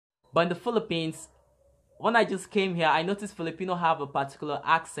But in the Philippines, when I just came here, I noticed Filipino have a particular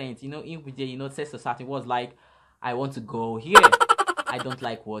accent, in which they, says to certain words like, I want to go here. I don't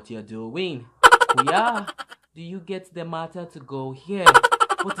like what you're doing. Kuya, do you get the matter to go here?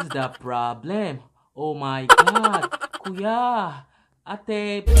 What is the problem? Oh my God. Kuya,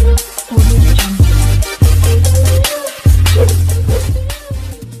 ate.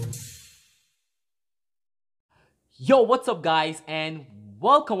 Yo, what's up guys, and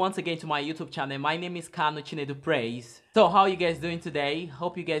welcome once again to my YouTube channel. My name is Kano Chinedu Praise. So how are you guys doing today?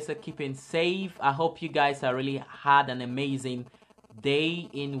 Hope you guys are keeping safe. I hope you guys are really had an amazing day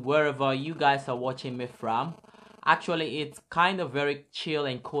in wherever you guys are watching me from. Actually, it's kind of very chill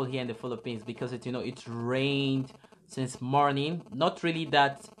and cool here in the Philippines because it's rained since morning. Not really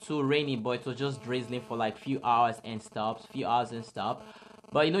that too rainy, but it was just drizzling for like few hours and stops.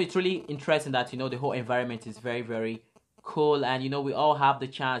 But it's really interesting that the whole environment is very, very cool, and we all have the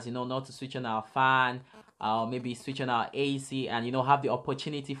chance not to switch on our fan, maybe switch on our AC, and have the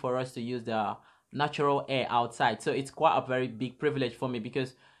opportunity for us to use the natural air outside. So it's quite a very big privilege for me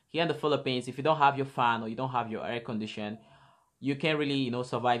because here in the Philippines, if you don't have your fan or you don't have your air condition, you can't really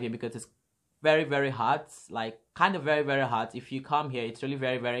survive here because it's very, very hot, like kind of very, very hot. If you come here, it's really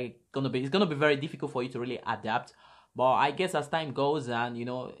very, very it's gonna be very difficult for you to really adapt. But I guess as time goes and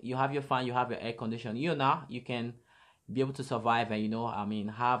you have your fan, you have your air condition, you can be able to survive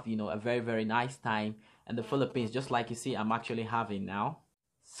and have a very, very nice time in the Philippines, just like you see I'm actually having now.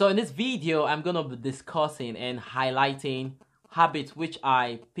 So in this video, I'm gonna be discussing and highlighting habits which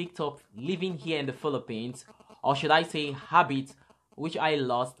I picked up living here in the Philippines, or should I say habits which I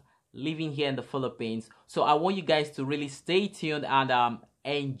lost living here in the Philippines. So I want you guys to really stay tuned and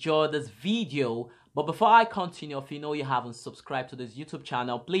enjoy this video. But before I continue, if you haven't subscribed to this YouTube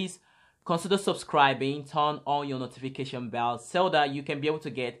channel, please consider subscribing, turn on your notification bell so that you can be able to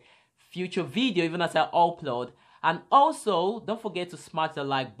get future video even as I upload. And also, don't forget to smash the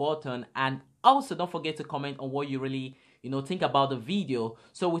like button, and also don't forget to comment on what you really think about the video.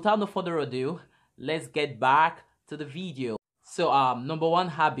 So without no further ado, let's get back to the video. So number one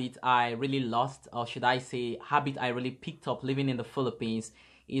habit I really lost, or should I say habit I really picked up living in the Philippines,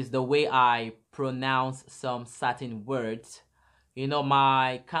 is the way I pronounce some certain words.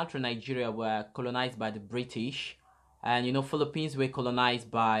 My country, Nigeria, were colonized by the British, and Philippines were colonized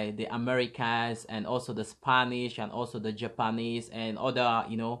by the Americans and also the Spanish and also the Japanese and other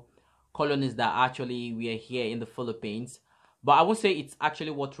colonies that actually were here in the Philippines. But I would say it's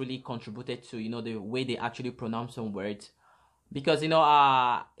actually what really contributed to the way they actually pronounce some words, because in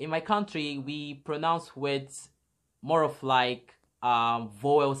my country we pronounce words more of like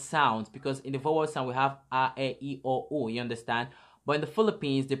vowel sounds, because in the vowel sound we have a, e, o, u, you understand? But in the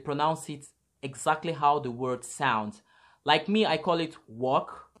Philippines they pronounce it exactly how the word sounds. Like me, I call it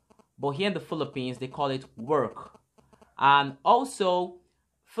walk, but here in the Philippines they call it work. And also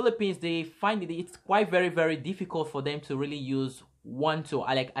Philippines, they find it's quite very, very difficult for them to really use want to.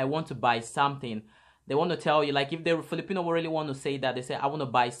 I want to buy something. They want to tell you, like if the Filipino really want to say that, they say I want to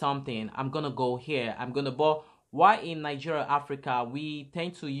buy something, I'm gonna go here, I'm gonna buy. Why in Nigeria, Africa, we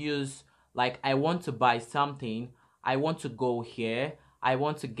tend to use like I want to buy something, I want to go here, I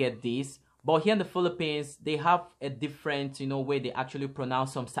want to get this. But here in the Philippines, they have a different way they actually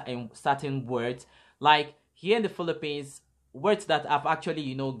pronounce some certain words. Like here in the Philippines, words that have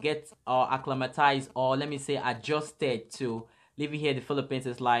actually get acclimatized, or let me say adjusted to living here in the Philippines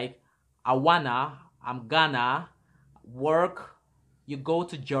is like I wanna, I'm gonna, work, you go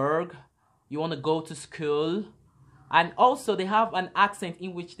to jerk, you want to go to school. And also they have an accent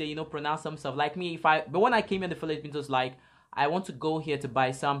in which they pronounce some stuff. Like me, but when I came in the Philippines, it was like I want to go here to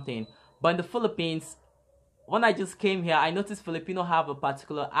buy something. But in the Philippines, when I just came here, I noticed Filipino have a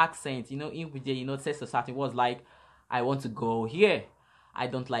particular accent in which they says to certain words like I want to go here, I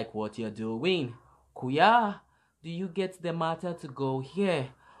don't like what you're doing. Kuya, do you get the matter to go here?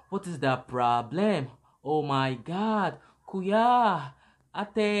 What is the problem? Oh my God. Kuya,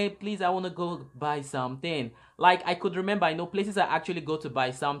 ate, please, I want to go buy something. Like I could remember, places I actually go to buy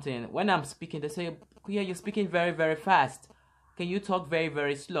something. When I'm speaking, they say, Kuya, you're speaking very, very fast. Can you talk very,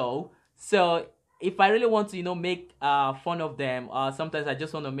 very slow? So if I really want to, make fun of them, sometimes I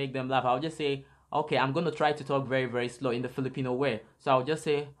just want to make them laugh, I'll just say, okay, I'm going to try to talk very, very slow in the Filipino way. So I'll just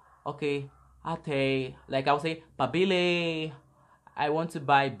say, okay, ate, like I'll say, pabili, I want to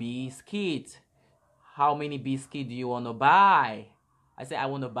buy biscuit. How many biscuits do you want to buy? I say, I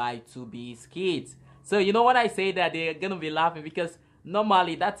want to buy 2 biscuits. So when I say that, they're going to be laughing because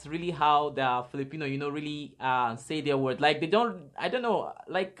normally that's really how the Filipino, really say their word. Like they don't, I don't know,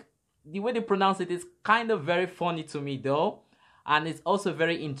 like the way they pronounce it is kind of very funny to me though. And it's also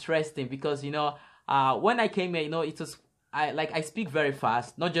very interesting because, when I came here, it was, I speak very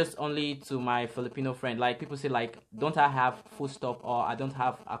fast, not just only to my Filipino friend. Like people say, like, don't I have full stop or I don't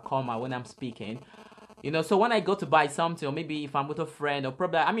have a comma when I'm speaking. So when I go to buy something, or maybe if I'm with a friend, or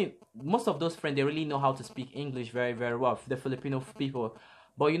probably, I mean, most of those friends, they really know how to speak English very, very well, the Filipino people.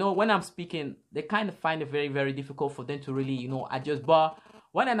 But, when I'm speaking, they kind of find it very, very difficult for them to really, adjust. But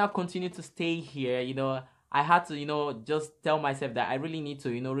when I now continue to stay here, I had to, just tell myself that I really need to,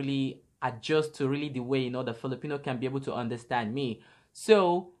 really adjust to really the way, the Filipino can be able to understand me.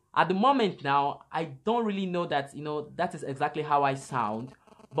 So at the moment now, I don't really know that, that is exactly how I sound.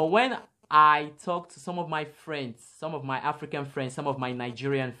 But when I talk to some of my friends, some of my African friends, some of my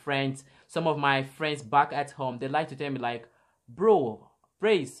Nigerian friends, some of my friends back at home, they like to tell me like, bro,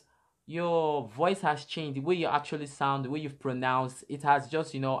 Praise, your voice has changed. The way you actually sound, the way you've pronounced, it has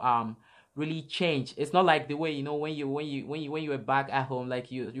just, really changed. It's not like the way, when you were back at home,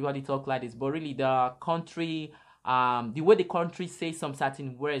 like you already talk like this, but really the country, the way the country says some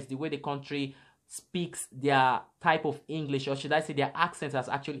certain words, the way the country speaks their type of English, or should I say their accent, has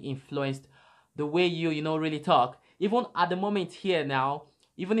actually influenced the way you really talk. Even at the moment here now,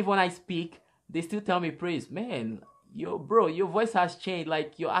 even if when I speak, they still tell me, Praise, man, bro, your voice has changed,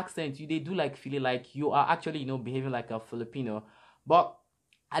 like your accent, they do like feeling like you are actually, behaving like a Filipino. But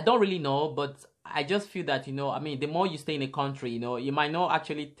I don't really know, but I just feel that, I mean, the more you stay in a country, you might not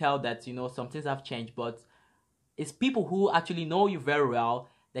actually tell that, some things have changed, but it's people who actually know you very well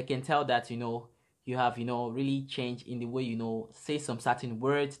that can tell that, you have, really changed in the way, say some certain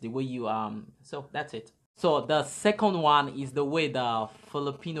words, the way you, so that's it. So the second one is the way the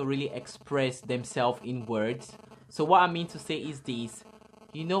Filipino really express themselves in words. So what I mean to say is this,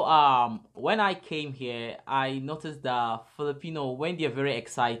 when I came here, I noticed that Filipino, when they're very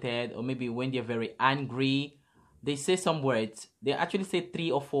excited or maybe when they're very angry, they say some words. They actually say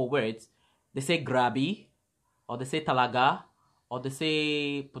 3 or 4 words. They say grabe, or they say talaga, or they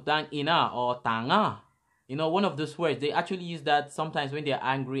say putang ina or tanga. One of those words. They actually use that sometimes when they're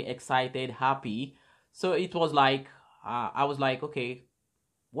angry, excited, happy. So it was like, I was like, okay,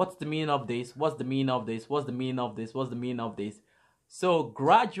 what's the meaning of this? What's the meaning of this? What's the meaning of this? What's the meaning of this? So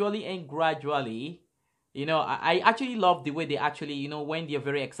gradually, I actually love the way they actually, when they're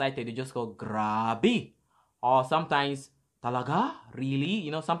very excited, they just go grabe. Or sometimes, talaga? Really?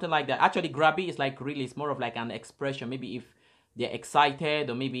 Something like that. Actually, grabe is like really, it's more of like an expression. Maybe if they're excited,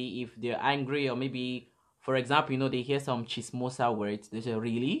 or maybe if they're angry, or maybe, for example, they hear some chismosa words. They say,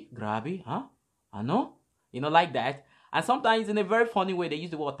 really? Grabe? Huh? Ano? Like that. And sometimes in a very funny way, they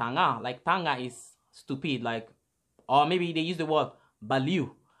use the word tanga. Like tanga is stupid. Like, or maybe they use the word baliu.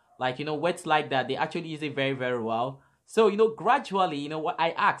 Like, words like that. They actually use it very, very well. So, gradually, what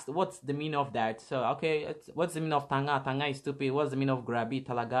I asked, what's the meaning of that? So, okay, what's the meaning of tanga? Tanga is stupid. What's the meaning of grabe,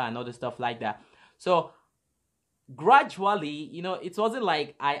 talaga, and other stuff like that? So, gradually, it wasn't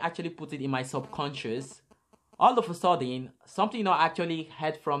like I actually put it in my subconscious. All of a sudden, something, I actually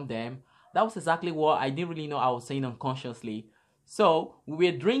heard from them. That was exactly what I didn't really know I was saying unconsciously. So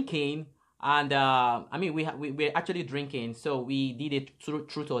we were drinking, and I mean, we were actually drinking. So we did it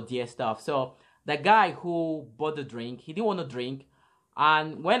truth or dare stuff. So the guy who bought the drink, he didn't want to drink.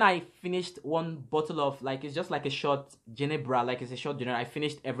 And when I finished one bottle of, like, it's just like a short Ginebra, like it's a short dinner, I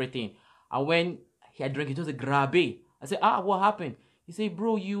finished everything. And when he had drink, it was a grabe. I said, what happened? He said,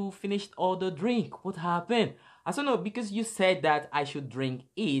 bro, you finished all the drink. What happened? I said, no, because you said that I should drink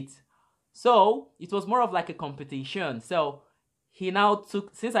it. So it was more of like a competition. So he now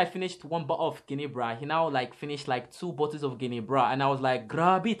took, since I finished one bottle of Ginebra, he now like finished like 2 bottles of Ginebra. And I was like,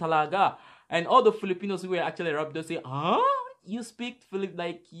 grabe talaga. And all the Filipinos who were actually around, they say, huh? You speak Philip,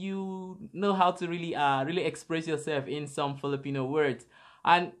 like you know how to really really express yourself in some Filipino words.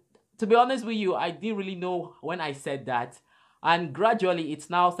 And to be honest with you, I didn't really know when I said that. And gradually it's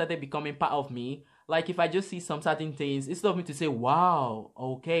now started becoming part of me. Like if I just see some certain things, instead of me to say, wow,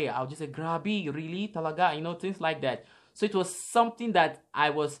 okay, I'll just say, grabe, really, talaga, things like that. So it was something that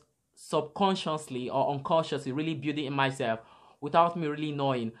I was subconsciously or unconsciously really building in myself without me really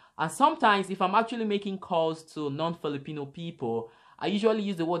knowing. And sometimes if I'm actually making calls to non-Filipino people, I usually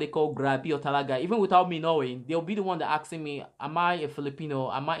use the word they call grabe or talaga, even without me knowing. They'll be the one that asking me, am I a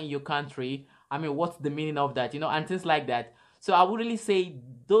Filipino? Am I in your country? I mean, what's the meaning of that? And things like that. So I would really say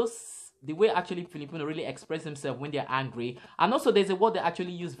the way actually Filipino really express themselves when they're angry. And also there's a word they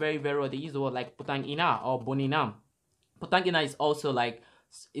actually use very, very well. They use the word like putang ina or bonina. Putang ina is also like,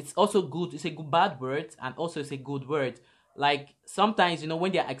 it's also good. It's a good bad word, and also it's a good word. Like sometimes,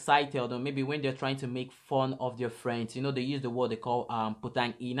 when they're excited, or maybe when they're trying to make fun of their friends, they use the word they call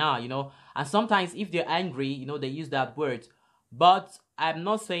putang ina, and sometimes if they're angry, they use that word. But I'm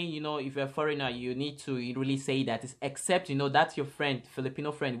not saying, if you're a foreigner, you need to really say that. It's except, that's your friend,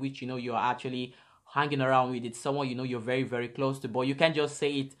 Filipino friend, which, you're actually hanging around with. It's someone, you're very, very close to. But you can't just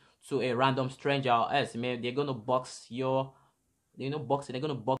say it to a random stranger or else, man, they're going to box your, boxing. They're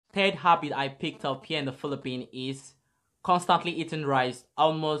going to box. Third habit I picked up here in the Philippines is constantly eating rice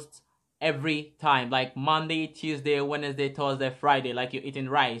almost every time. Like Monday, Tuesday, Wednesday, Thursday, Friday, like you're eating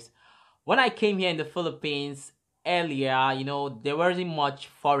rice. When I came here in the Philippines earlier, there wasn't much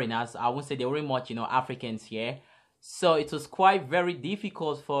foreigners. I won't say there weren't much, Africans here. So it was quite very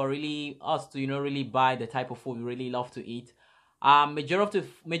difficult for really us to, really buy the type of food we really love to eat.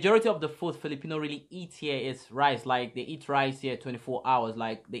 Majority of the food Filipino really eat here is rice. Like they eat rice here 24 hours.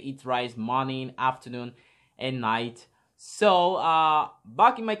 Like they eat rice morning, afternoon, and night. So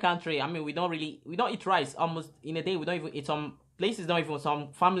back in my country, I mean, we don't eat rice almost in a day. We don't even eat, some places don't even, some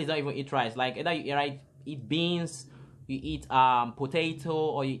families don't even eat rice. Like either you eat beans, you eat potato,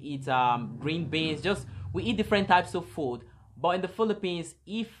 or you eat green beans. Just we eat different types of food. But in the Philippines,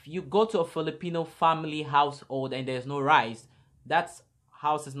 if you go to a Filipino family household and there's no rice, that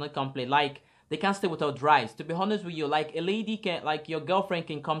house is not complete. Like they can't stay without rice. To be honest with you, like a lady can, like your girlfriend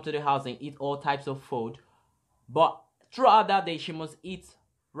can come to the house and eat all types of food, but throughout that day she must eat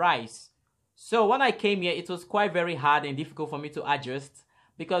rice. So when I came here, it was quite very hard and difficult for me to adjust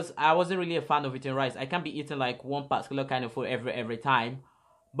because I wasn't really a fan of eating rice. I can't be eating like one particular kind of food every time.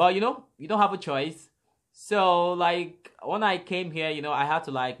 But you don't have a choice. So like when I came here, I had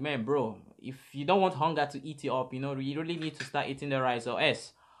to like, man, bro, if you don't want hunger to eat you up, you really need to start eating the rice, or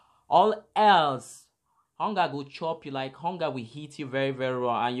else all else hunger will chop you. Like hunger will hit you very, very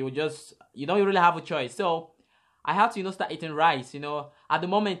raw, and you don't really have a choice. So I have to, start eating rice. At the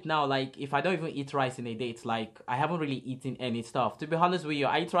moment now, like if I don't even eat rice in a day, it's like I haven't really eaten any stuff. To be honest with you,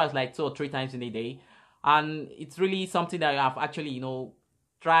 I eat rice like 2 or 3 times in a day, and it's really something that I've actually,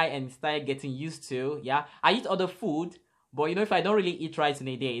 try and start getting used to. Yeah, I eat other food, but if I don't really eat rice in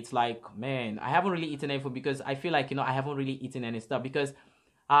a day, it's like, man, I haven't really eaten any food because I feel like, I haven't really eaten any stuff because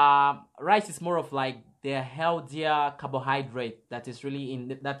rice is more of like the healthier carbohydrate that is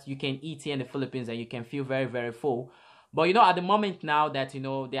really that you can eat here in the Philippines and you can feel very, very full. But at the moment now that there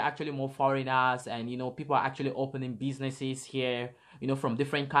are actually more foreigners and people are actually opening businesses here, from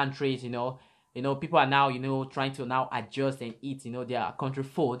different countries, people are now trying to now adjust and eat their country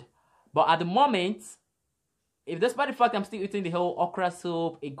food. But at the moment, if despite the fact I'm still eating the whole okra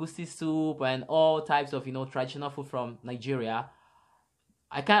soup, egusi soup, and all types of traditional food from Nigeria,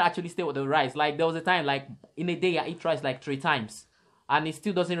 I can't actually stay with the rice. Like there was a time, like in a day I eat rice like 3 times, and it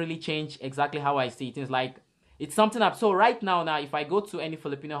still doesn't really change exactly how I see it. It's like it's something up. So right now, if I go to any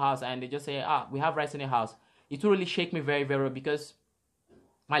Filipino house and they just say, we have rice in the house, it will really shake me very, very well because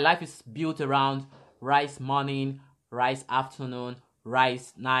my life is built around rice morning, rice afternoon,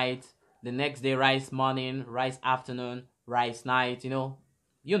 rice night, the next day rice morning, rice afternoon, rice night. You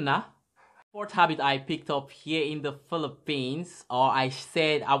know. Fourth habit I picked up here in the Philippines, or I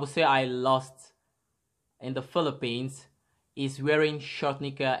would say I lost in the Philippines, is wearing short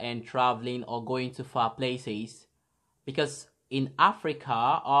knicker and traveling or going to far places. Because in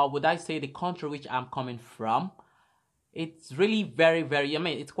Africa, or would I say the country which I'm coming from, it's really very, very,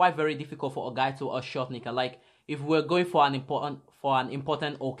 it's quite very difficult for a guy to wear a short knicker. Like if we're going for an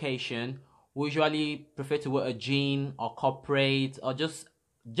important occasion, we usually prefer to wear a jean or corporate, or just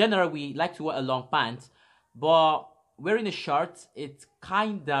generally we like to wear a long pants. But wearing a shirt, it's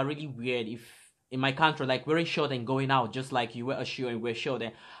kinda really weird if in my country, like wearing short and going out just like you wear a shoe and wear short.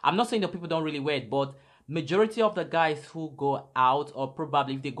 And I'm not saying that people don't really wear it, but majority of the guys who go out, or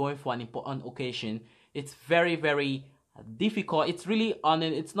probably if they're going for an important occasion, it's very, very difficult. It's really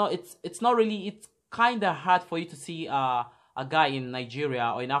it's not really, it's kind of hard for you to see a guy in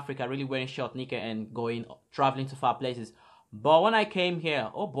Nigeria or in Africa really wearing short knicker and traveling to far places. But when I came here,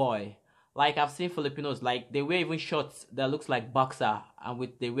 oh boy, like I've seen Filipinos, like they wear even shorts that looks like boxer,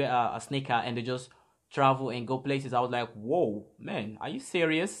 and they wear a sneaker and they just travel and go places. I was like, whoa, man, are you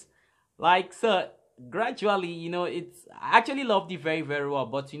serious? Like, so gradually, I actually loved it very, very well.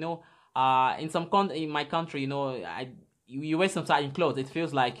 But in my country, you wear some certain clothes, it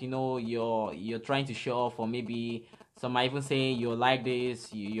feels like you're trying to show off, or maybe some might even say you're like this,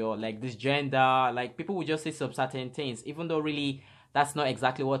 you're like this gender. Like people will just say some certain things, even though really that's not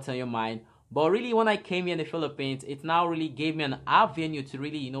exactly what's on your mind. But really, when I came here in the Philippines, it now really gave me an avenue to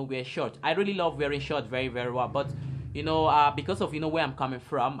really wear short. I really love wearing short very, very well. But because of where I'm coming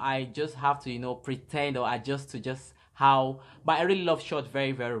from, I just have to pretend or adjust to just how. But I really love short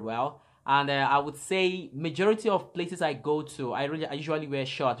very, very well. And I would say majority of places I go to, I usually wear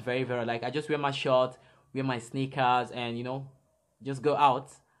short very, very. Like I just wear my short, wear my sneakers, and just go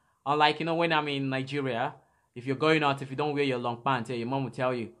out. Unlike, you know, when I'm in Nigeria, if you're going out, if you don't wear your long pants, your mom will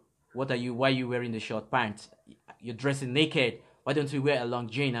tell you, why are you wearing the short pants? You're dressing naked. Why don't you wear a long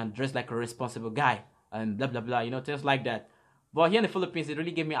jean and dress like a responsible guy? And blah, blah, blah, you know, things like that. But here in the Philippines, it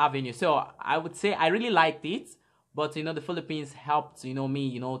really gave me avenue. So I would say I really liked it. But, you know, the Philippines helped, you know, me,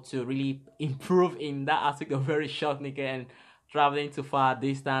 you know, to really improve in that aspect of very short naked and traveling to far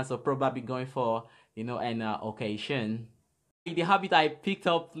distance, or probably going for, you know, an occasion. The habit I picked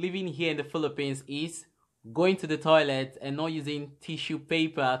up living here in the Philippines is going to the toilet and not using tissue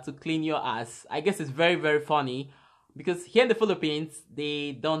paper to clean your ass. I guess it's very, very funny because here in the Philippines,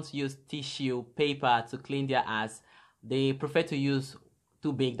 they don't use tissue paper to clean their ass. They prefer to use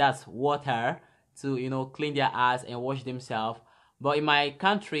too big, that's water, to, you know, clean their ass and wash themselves. But in my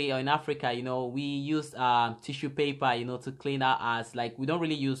country or in Africa, you know, we use tissue paper, you know, to clean our ass. Like, we don't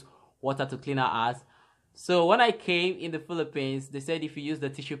really use water to clean our ass. So when I came in the Philippines, they said if you use the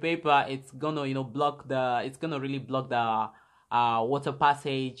tissue paper, it's gonna, you know, it's gonna really block the water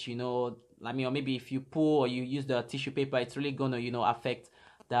passage, you know. I mean, or maybe if you pull or you use the tissue paper, it's really gonna, you know, affect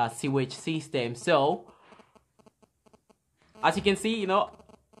the sewage system. So as you can see, you know,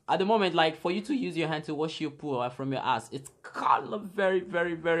 at the moment, like, for you to use your hand to wash your poo from your ass, it's kind of very,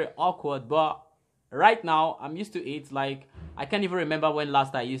 very, very awkward. But right now, I'm used to it. Like, I can't even remember when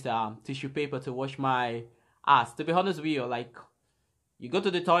last I used tissue paper to wash my ass. To be honest with you, like, you go to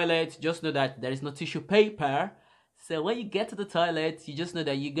the toilet, just know that there is no tissue paper. So when you get to the toilet, you just know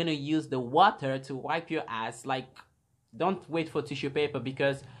that you're gonna use the water to wipe your ass. Like, don't wait for tissue paper,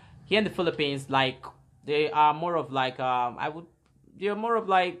 because here in the Philippines, like, they are more of like they're more of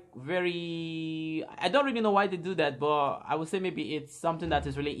like very, I don't really know why they do that, but I would say maybe it's something that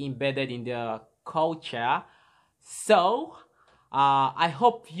is really embedded in their culture. So I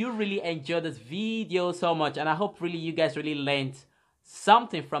hope you really enjoyed this video so much, and I hope really you guys really learned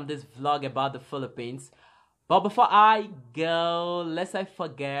something from this vlog about the Philippines. But before I go, lest I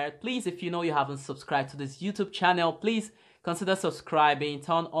forget, please, if you know you haven't subscribed to this YouTube channel, please consider subscribing,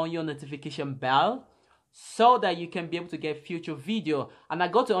 turn on your notification bell, so that you can be able to get future video. And I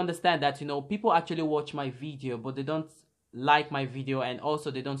got to understand that, you know, people actually watch my video, but they don't like my video, and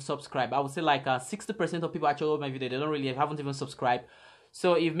also they don't subscribe. I would say like 60% of people actually watch my video, they haven't even subscribed.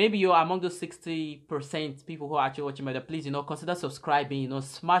 So if maybe you're among those 60% people who are actually watching my video, please, you know, consider subscribing, you know,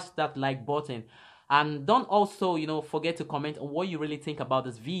 smash that like button. And don't also, you know, forget to comment on what you really think about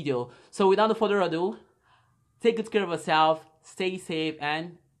this video. So without further ado, take good care of yourself, stay safe,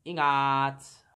 and ingat.